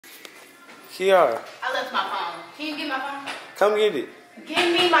Kiara. I left my phone. Can you get my phone? Come get it. Give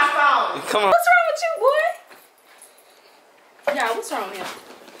me my phone. Come on. What's wrong with you, boy? Yeah, what's wrong with him?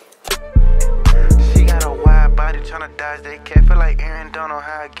 She got a wide body tryna dodge that cat. Feel like Aaron don't know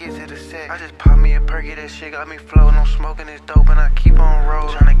how I get to the set. I just pop me a perky, that shit got me floating. I'm smoking this dope and I keep on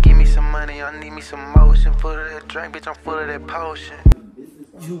rolling. Tryna give me some money, I need me some motion. Full of that drink, bitch, I'm full of that potion.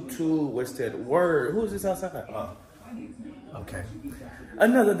 YouTube, what's that word? Who's this outside? Oh, okay.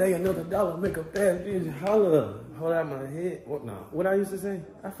 Another day, another dollar, make a bad bitch holla. Hold out my head. What? No, what I used to say?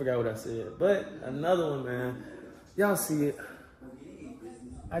 I forgot what I said. But another one, man. Y'all see it.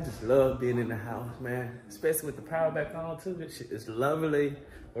 I just love being in the house, man. Especially with the power back on, too. This shit is lovely.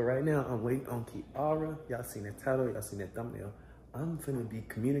 But right now, I'm waiting on Kiara. Y'all seen that title. Y'all seen that thumbnail. I'm finna be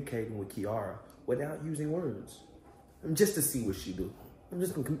communicating with Kiara without using words. Just to see what she do. I'm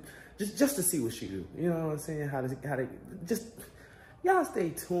just gonna just to see what she do. You know what I'm saying? How to just y'all stay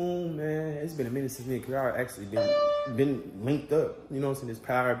tuned, man. It's been a minute since me and Kiara actually been linked up. You know what I'm saying? This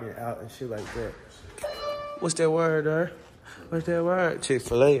power been out and shit like that. What's that word, What's that word?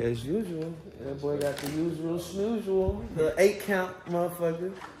 Chick-fil-A as usual. That boy got the usual snoozle. The 8 count,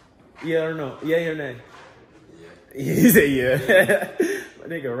 motherfucker. Yeah or no? Yeah or nay? Yeah. He said yeah. My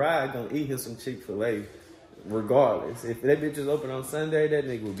nigga Rod gonna eat him some Chick-fil-A. Regardless, if that bitch is open on Sunday, that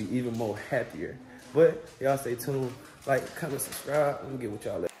nigga will be even more happier. But y'all stay tuned, like, comment, subscribe. Let me get with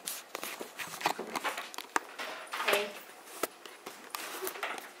y'all. Hey.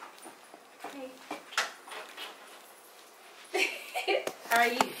 Hey. How are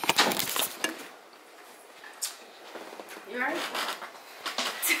you? You alright?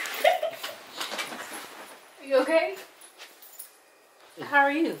 You okay? How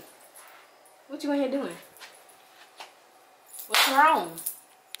are you? What you in here doing? What's wrong?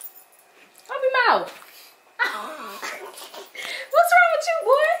 Open your mouth. What's wrong with you,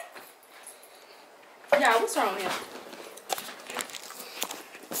 boy? Yeah, what's wrong with him?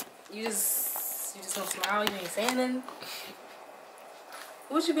 You just don't smile, you ain't saying nothing?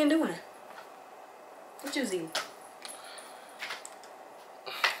 What you been doing? What you eating?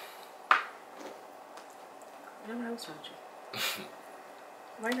 I don't know what's wrong with you.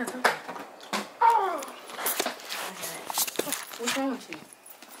 Why you not talking? What's wrong with you?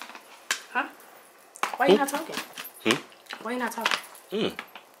 Huh? Why you not talking? Why you not talking?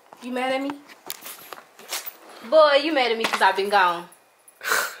 You mad at me? Boy, you mad at me because I've been gone.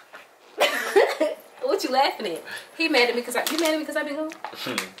 What you laughing at? He mad at me because you mad at me because I've been gone?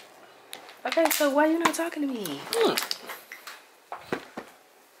 Okay, so why you not talking to me?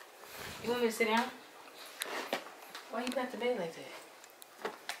 You want me to sit down? Why you back to bed like that?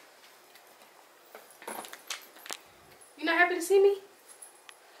 You not happy to see me?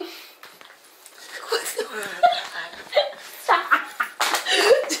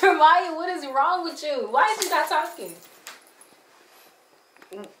 Jeremiah, what is wrong with you? Why is you not talking?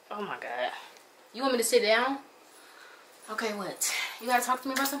 Oh my God. You want me to sit down? Okay, what? You gotta talk to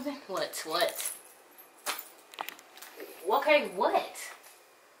me about something? What? Okay, what?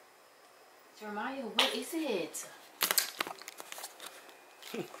 Jeremiah, what is it?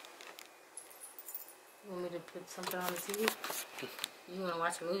 You want me to put something on the TV? You want to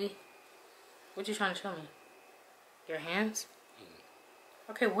watch a movie? What you trying to show me? Your hands?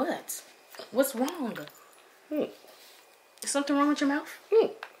 Okay, what? What's wrong? Is something wrong with your mouth?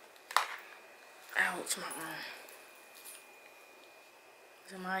 Ouch, my arm.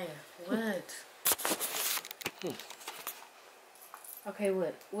 Jeremiah, what? Okay,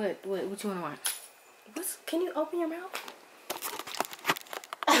 what you want to watch? Can you open your mouth?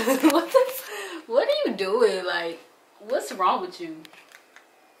 What are you doing? Like, what's wrong with you?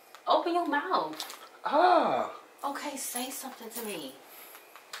 Open your mouth. Ah. Okay, say something to me.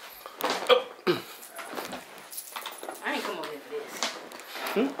 I ain't come over here for this.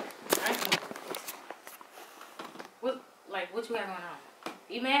 I ain't come over for this. What you got going on?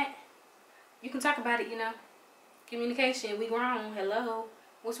 You mad? You can talk about it, you know. Communication, we grown. Hello.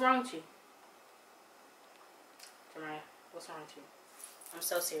 What's wrong with you? Jeremiah, what's wrong with you? I'm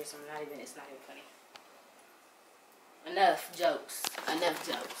so serious, it's not even funny. Enough jokes.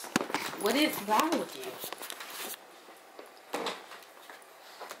 What is wrong with you?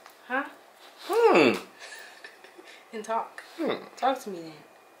 Huh? And talk. Talk to me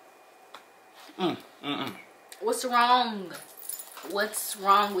then. What's wrong? What's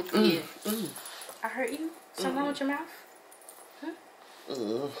wrong with you? I hurt you? Something wrong with your mouth?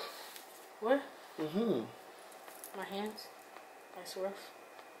 What? My hands? That's rough.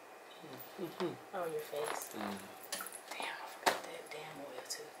 Oh, your face. Damn, I forgot that damn oil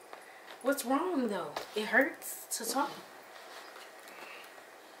too. What's wrong though? It hurts to talk.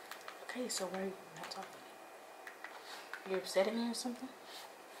 Okay, so why are you not talking? You upset at me or something?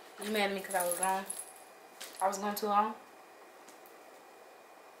 You mad at me because I was gone? I was gone too long?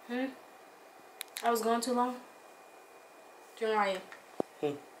 I was gone too long? Jeremiah?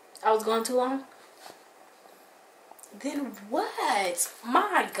 I was gone too long? Then what?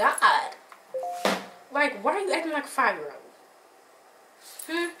 My God. Like, why are you acting like a 5-year-old?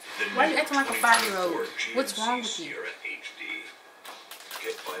 Why are you acting like a 5-year-old? What's wrong with you?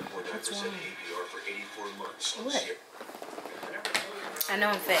 What's wrong? What? I know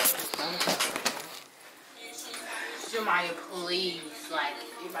I'm fat. Jeremiah, please. Like,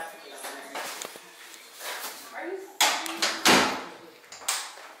 you're about to get on there.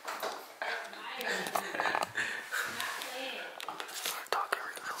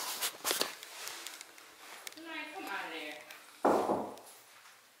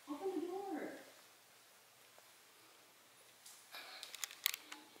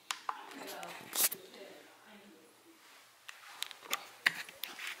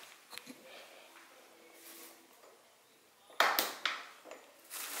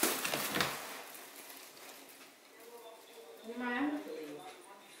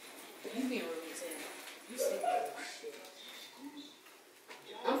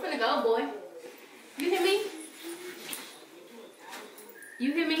 I'm finna go, boy. You hear me?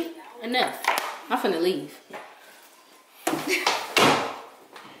 You hear me? Enough. I'm finna leave.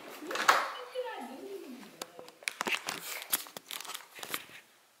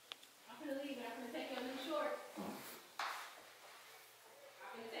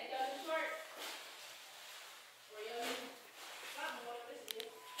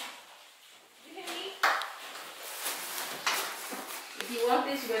 If you want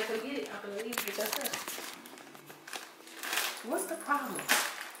this, you better come get it. I'm gonna leave it with yourself. What's the problem?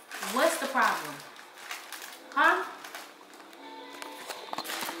 What's the problem? Huh?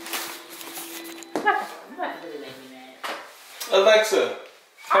 You about to really make me mad. Alexa,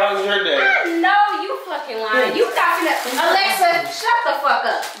 how was your day? I know you fucking lying. You not finna. Alexa, shut the fuck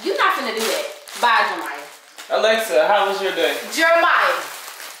up. You not finna do that. Bye, Jeremiah. Alexa, how was your day? Jeremiah.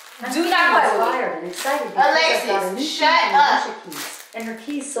 Do not play with me. And excited because I've got a Alexis, new shut key from up. Alicia Keys, and her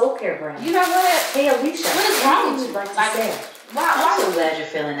Keys Soul Care brand. You know what? Hey Alicia, What is wrong with anything you? you'd like to Like, say? why? I'm so glad you're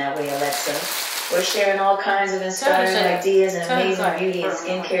feeling that way, Alexa. We're sharing all kinds of inspiring ideas and amazing beauty and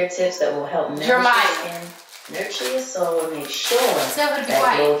skincare tips that will help nourish your skin, nurture your soul, and make sure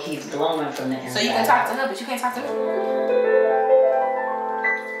that glow keeps glowing from the inside. So you can talk to her, but you can't talk to me.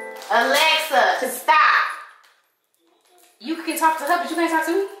 Alexa, stop. You can talk to her, but you can't talk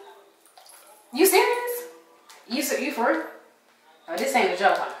to me. You serious? You for real? Oh, this ain't a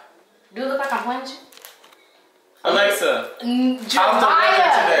joke, huh? Do it look like I'm playing with you? Alexa,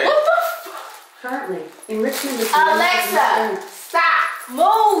 Jeremiah, what the Currently, enrichment with Alexa, stop.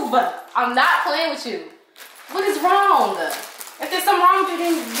 Move. I'm not playing with you. What is wrong? If there's something wrong with you,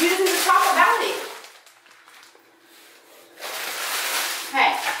 then you just need to talk about it.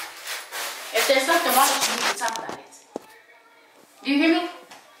 Hey, if there's something wrong with you, you need to talk about it. Do you hear me?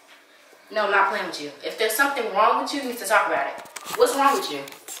 No, I'm not playing with you. If there's something wrong with you, you need to talk about it. What's wrong with you?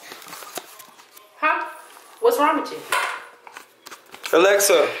 Huh? What's wrong with you?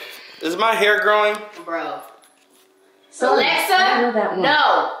 Alexa, is my hair growing? Bro. So, Alexa, I know that one.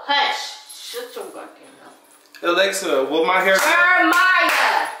 no. Hush. Shut your goddamn mouth. Alexa, will my hair...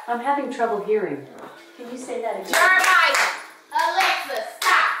 Jeremiah. I'm having trouble hearing. Can you say that again? Jeremiah. Alexa,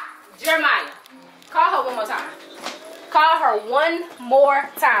 stop. Jeremiah. Call her one more time. Call her one more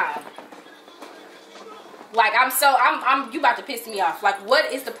time. Like, you about to piss me off. Like,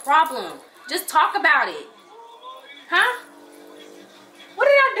 what is the problem? Just talk about it. Huh? What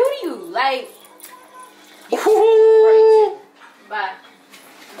did I do to you? Like, bye.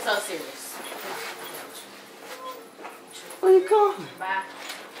 I'm so serious. Where you going? Bye.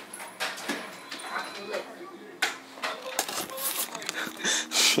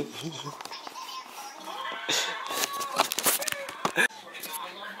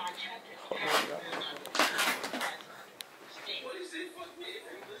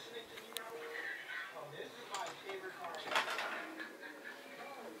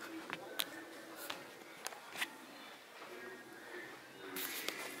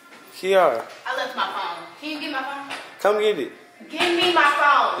 Kiara. I left my phone. Can you get my phone? Come get it. Give me my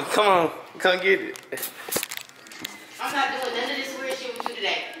phone. Come on, come get it. I'm not doing none of this weird shit with you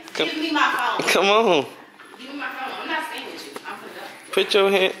today. Give me my phone. Come on. Give me my phone. I'm not staying with you. I'm gonna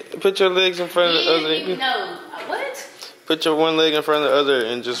go. Put your legs in front of the other. No. What? Put your one leg in front of the other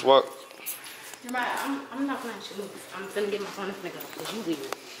and just walk. You're right. I'm not playing with you. I'm finna get my phone and finna go. Cause you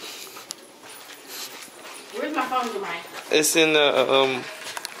weird. Where's my phone, Jeremiah? It's in the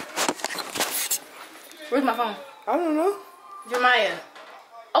Where's my phone? I don't know. Jeremiah,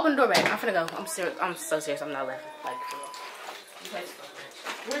 open the door back. I'm finna go. I'm serious. I'm so serious. I'm not laughing. Like, for real.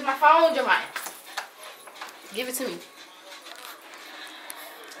 Where's my phone, Jeremiah? Give it to me.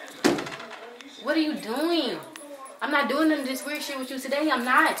 What are you doing? I'm not doing none of this weird shit with you today. I'm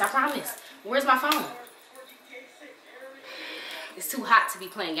not. I promise. Where's my phone? It's too hot to be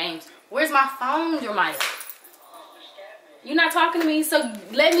playing games. Where's my phone, Jeremiah? You're not talking to me, so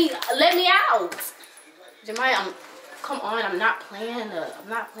let me out. Jeremiah, come on. I'm not playing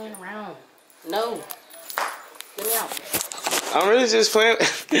around. No. Get me out. I'm really just playing.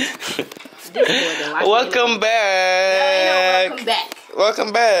 Welcome back. No, welcome back.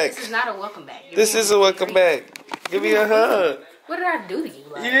 Welcome back. This is not a welcome back. This is a welcome back. Give me a hug. What did I do to you?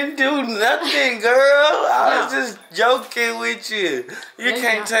 Like? You didn't do nothing, girl. I was just joking with you. You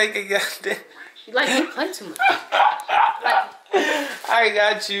can't take a goddamn. Like, you play too much. I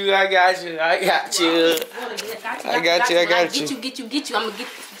got you. I got you. I got you. I got you. Get you. I'm gonna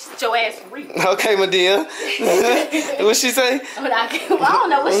get your ass free. Okay, my dear. What she say? I don't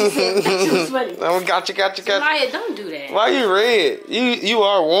know what she said. She was funny. I got you. Maya, don't do that. Why you red? You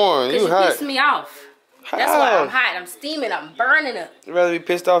are warm. You hot. You pissed me off. That's why I'm hot. I'm steaming. I'm burning up. You'd rather be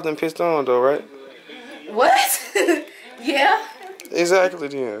pissed off than pissed on, though, right? What? Yeah. Exactly.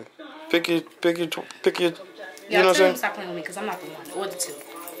 Yeah. Pick your. You know what I'm saying? Stop playing with me because I'm not the one or the two.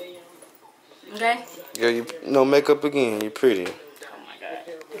 Okay? Girl, you no makeup again. You're pretty. Oh my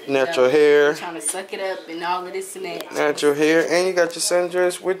God. Natural hair. I'm trying to suck it up and all of this and that. Natural hair, and you got your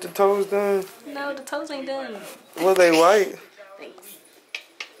sundress with the toes done. No, the toes ain't done. Well, they white. Thanks.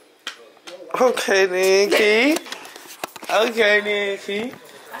 Okay then, Key. Okay then, Key.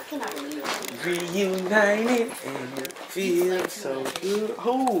 I cannot believe it. Reunited and it feels so good.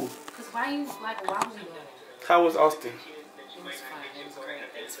 Who? Because why was you doing? How was Austin? It was fun. It was great.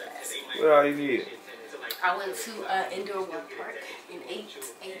 Thanks for asking. What all you did? I went to indoor work park and ate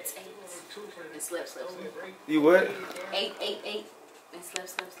and slept. You what? Ate and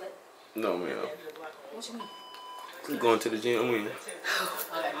slept. No, man. What you mean? I'm going to the gym. When? Okay,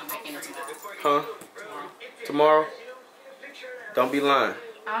 I'm back in tomorrow. Huh? Tomorrow? Don't be lying.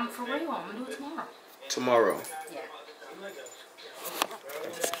 I'm for real. I'm gonna do it tomorrow. Tomorrow. Yeah.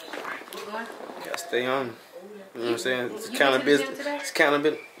 You going? Gotta stay on. You know what I'm saying? It's You kind of went to the gym business. today? It's kind of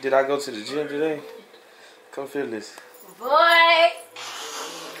bit. Did I go to the gym today? Come feel this. Boy!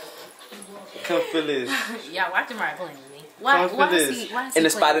 Come feel this. Y'all watching my playing with me. Come feel this. In the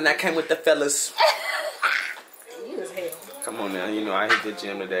spot and I came with the fellas. You as hell. Come on now. You know I hit the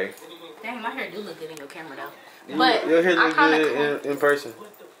gym today. Dang, my hair do look good in your camera though. But your hair look I kinda good in person.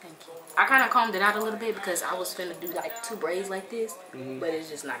 Thank you. I kind of combed it out a little bit because I was finna do like 2 braids like this, but it's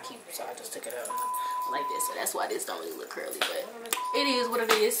just not cute, so I just took it out like this. So that's why this don't really look curly, but it is what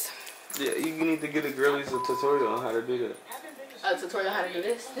it is. Yeah, you need to get a girlies a tutorial on how to do that. A tutorial on how to do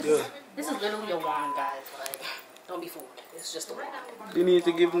this? Yeah. This is literally a wand, guys. Like, don't be fooled. It's just a wand. You need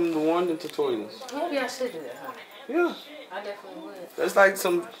to give them the wand and tutorials. Maybe I should do that, huh? Yeah. I definitely would. That's like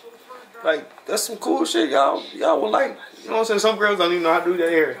that's some cool shit, y'all would like. You know what I'm saying? Some girls don't even know how to do their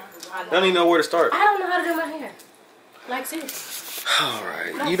hair. They don't even know where to start. I don't know how to do my hair. Like, seriously.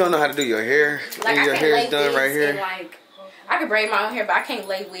 Alright. You don't know how to do your hair. Like, and your hair is done right here. And, like, I can braid my own hair, but I can't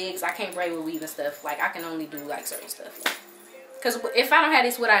lay wigs. I can't braid with weave and stuff. Like, I can only do, like, certain stuff. Because if I don't have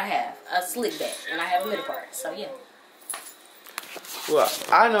this, what I have? A slick back. And I have a middle part. So, yeah. Well,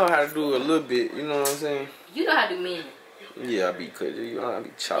 I know how to do a little bit. You know what I'm saying? You know how to do men. Yeah, I be good. You know, I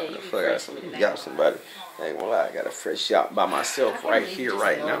be chopping Yeah, the fuck out somebody. Got somebody. I ain't gonna lie, I got a fresh shop by myself right here,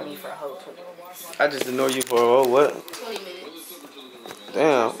 right now. I just annoy you for what? 20 minutes.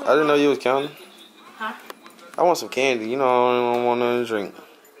 Damn, I didn't know you was counting. Huh? I want some candy. You know, I don't want nothing to drink.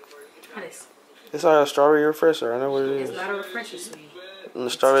 What is? It's like a strawberry refresher. I know what it is. It's not a refresher, sweetie. And the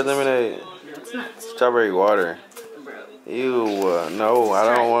strawberry lemonade. No, it's not. Strawberry water. Bro. Ew, no,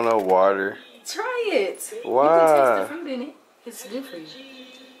 I don't want no water. Try it. Why? You can taste the fruit in it. It's good for you.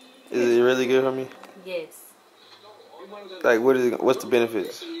 Is it really good for me? Yes. Like, what's the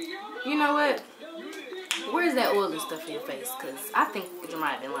benefits? You know what? Where's that oil and stuff in your face? Because I think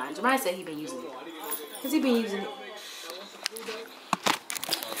Jeremiah been lying. Jeremiah said he been using it. Has he been using it?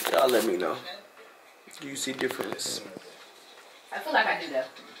 Y'all let me know. Do you see difference? I feel like I do though.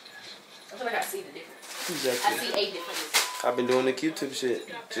 I feel like I see the difference. Exactly. I see a difference. I've been doing the Q-tip shit.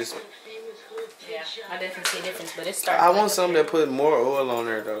 Just. Yeah, I definitely see a difference, but it starts. I want something that put more oil on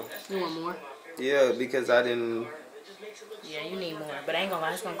there though. You want more? Yeah, because I didn't. Yeah, you need more, but I ain't gonna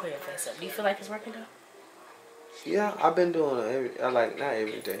lie, it's gonna clear your face up. Do you feel like it's working though? Yeah, I've been doing it not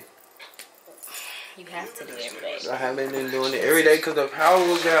every day. You have to do it every day. I haven't been doing it every day because the power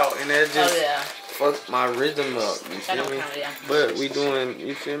was out and that just fuck my rhythm up. You feel me? But we doing,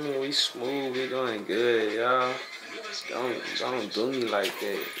 you feel me? We smooth. We doing good, y'all. Don't do me like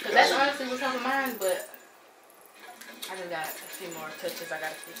that. Cause that's honestly what's on my mind, but I just got a few more touches I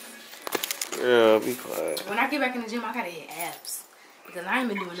gotta fix. Yeah, be quiet. When I get back in the gym, I gotta hit abs because I ain't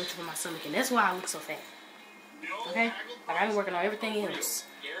been doing nothing for my stomach, and that's why I look so fat. Okay? Like I've been working on everything else.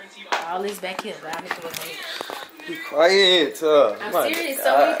 All this back here, but I need to work on it. Be quiet. I'm serious. So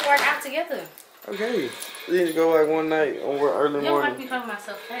we need to work out together. Okay. We need to go like one night on early morning. You don't have to be calling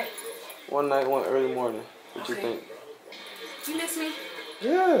myself fat. One night, one early morning. What you think? You miss me?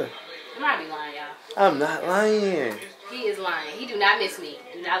 Yeah. You might be lying, y'all. I'm not lying. He is lying. He do not miss me.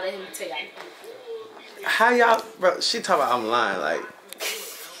 Do not let him tell you. How y'all, bro? She talk about I'm lying. Like,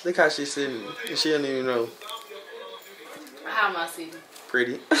 look how she's sitting. She don't even know. How am I sitting?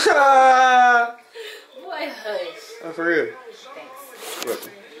 Pretty. Boy, hush. Oh, for real. Thanks.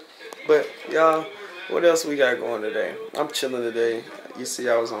 Welcome. But y'all, what else we got going today? I'm chilling today. You see,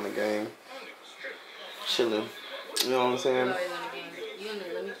 I was on the game. Chilling. You know what I'm saying? You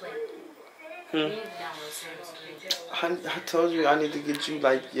didn't let me play. I told you I need to get you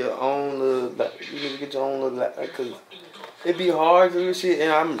like your own little. Like, you need to get your own little. Cause it be hard to do shit,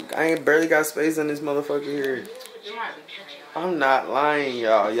 and I ain't barely got space in this motherfucker here. I'm not lying,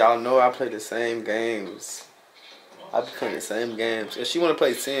 y'all. Y'all know I play the same games. I be playing the same games. If she want to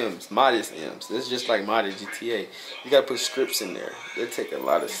play Sims, modded Sims, it's just like modded GTA. You gotta put scripts in there. They take a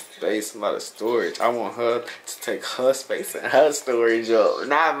lot of space, a lot of storage. I want her to take her space and her storage up,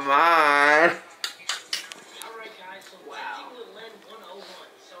 not mine.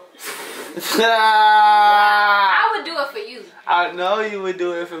 I would do it for you. I know you would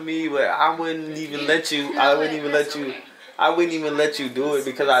do it for me, but I wouldn't even let you. I wouldn't even let you. I wouldn't even let you do it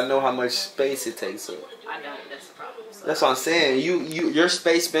because I know how much space it takes up. I don't. That's the problem. So. That's what I'm saying. Your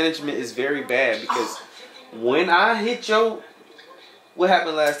space management is very bad because when I hit your, what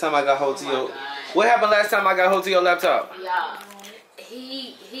happened last time I got hold to your? What happened last time I got hold to your laptop? Yeah,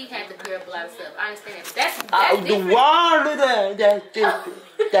 he had to clear up a lot of stuff. I understand that. That's different. That's different.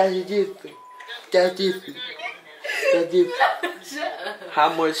 That's different. That's different. That's different. How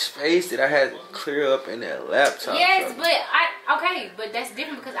much space did I have to clear up in that laptop? Yes, but but that's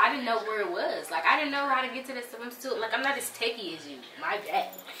different because I didn't know where it was. Like I didn't know how to get to that stuff. I'm not as techie as you. My bad.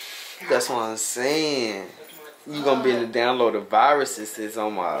 That's what I'm saying. You gonna be able to download the viruses that's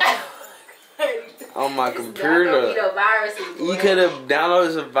on my computer. No viruses, boy. You could have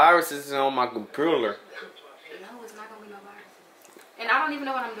downloaded some viruses on my computer. No, it's not gonna be no viruses. And I don't even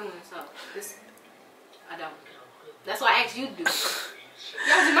know what I'm doing, so I don't. That's why I asked you to do it.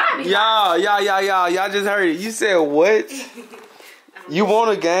 Y'all just heard it. You said what? You want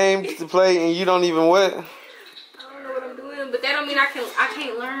a game to play and you don't even what? I don't know what I'm doing, but that don't mean I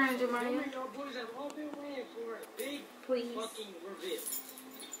can't learn, Jemima. Please.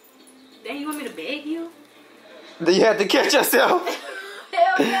 Then you want me to beg you? Then you have to catch yourself.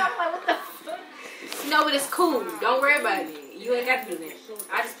 Hell yeah, I'm like, what the fuck? No, but it's cool. Don't worry about it. You ain't got to do that.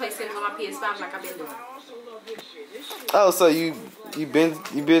 I just play Sims on my PS5 like I've been doing. Oh, so you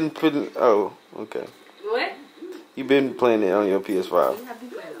been putting? Oh, okay. What? You been playing it on your PS5? Yeah, I've been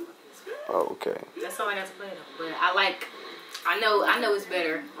playing it on my PS5. Oh, okay. That's all I got to play though. But I know it's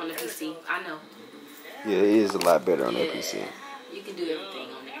better on the PC. I know. Yeah, it is a lot better on the PC. You can do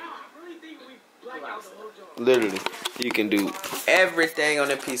everything on there. Literally, you can do everything on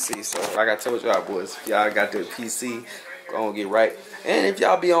the PC. So, like I told y'all boys, if y'all got the PC, go on get right. And if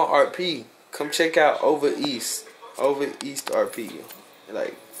y'all be on RP, come check out Over East RP.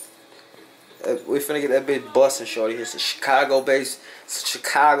 Like, we finna get that bitch bustin', shorty. It's a Chicago-based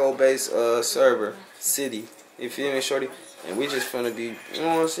server city. You feel me, shorty? And we just finna be, you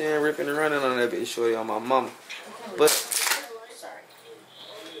know what I'm saying, ripping and running on that bitch, shorty, on my mama. But Sorry.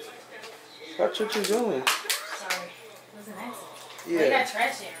 What you doing? Sorry. Wasn't accident. Yeah. We got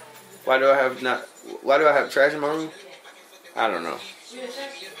trash here. Why do I have trash in my room? I don't know.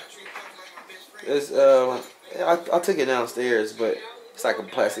 It's I took it downstairs, but it's like a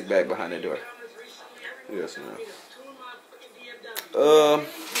plastic bag behind the door. Yes, man.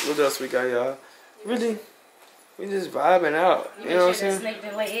 What else we got, y'all? Really, we just vibing out. You know what I'm saying? Snake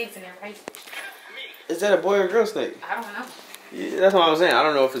didn't lay eggs in there, right? Is that a boy or girl snake? I don't know. Yeah, that's what I'm saying. I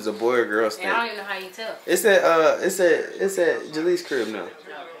don't know if it's a boy or girl snake. And I don't even know how you tell. It's at Jalee's crib now.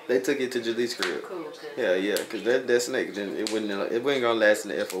 They took it to Jalee's crib. Cool. Yeah, because that snake it wasn't gonna last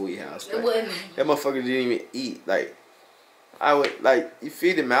in the FOE house. Like, it wouldn't. That motherfucker didn't even eat. Like, I would you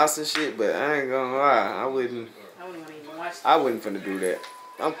feed the mouse and shit, but I ain't gonna lie, I wouldn't. I wouldn't even watch. I wouldn't finna do that.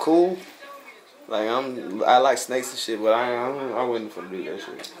 I'm cool. Like I like snakes and shit, but I wouldn't for do that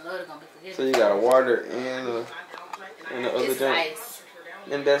shit. So you got a water and the other drink.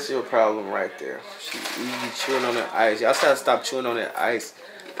 And that's your problem right there. You be chewing on that ice. Y'all gotta stop chewing on that ice.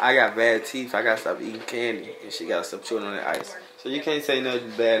 I got bad teeth. I gotta stop eating candy, and she gotta stop chewing on that ice. So you can't say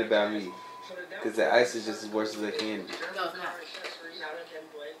nothing bad about me, cause the ice is just as worse as the candy. No, it's not.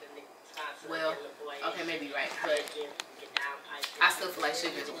 Well, okay, maybe you're right, but I still feel like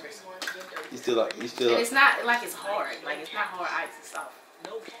sugar is worse. You still. And it's not like it's hard. Like it's not hard ice. It's soft.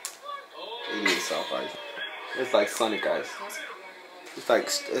 It is soft ice. It's like Sonic ice. It's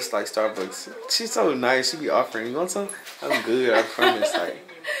like Starbucks. She's so nice. She be offering. You want some? I'm good. I promise. Like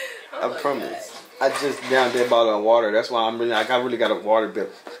I promise. I just downed that bottle of water. That's why I really got a water bill.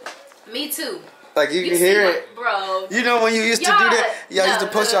 Me too. Like you can hear it, bro. You know when you used to do that, y'all used to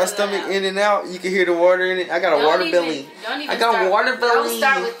push your stomach in and out. You can hear the water in it. I got a water belly. I got a water belly. Don't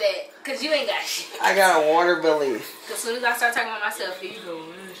start with that, cause you ain't got shit. I got a water belly. Cause as soon as I start talking about myself, here you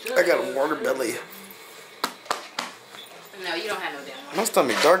go. I got a water belly. No, you don't have no damn. My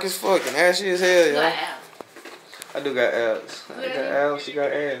stomach dark as fuck and ashy as hell, you yo. got abs. I do got abs. I got abs. She got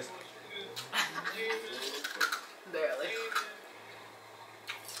ass. Barely.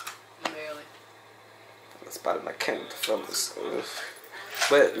 Spotted my camera, fellas.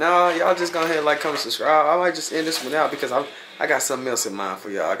 But now y'all just go ahead and like, comment, subscribe. I might just end this one out because I got something else in mind for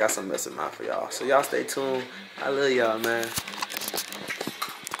y'all. So y'all stay tuned. I love y'all, man.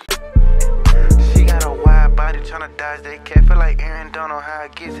 She got a wide body tryna dodge that cat. Feel like Aaron don't know how I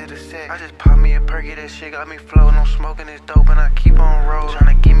get to the set. I just pop me a perky, that shit got me floating. I'm smoking this dope and I keep on rolling.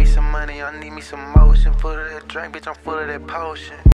 Tryna give me some money, I need me some motion. Full of that drink, bitch, I'm full of that potion.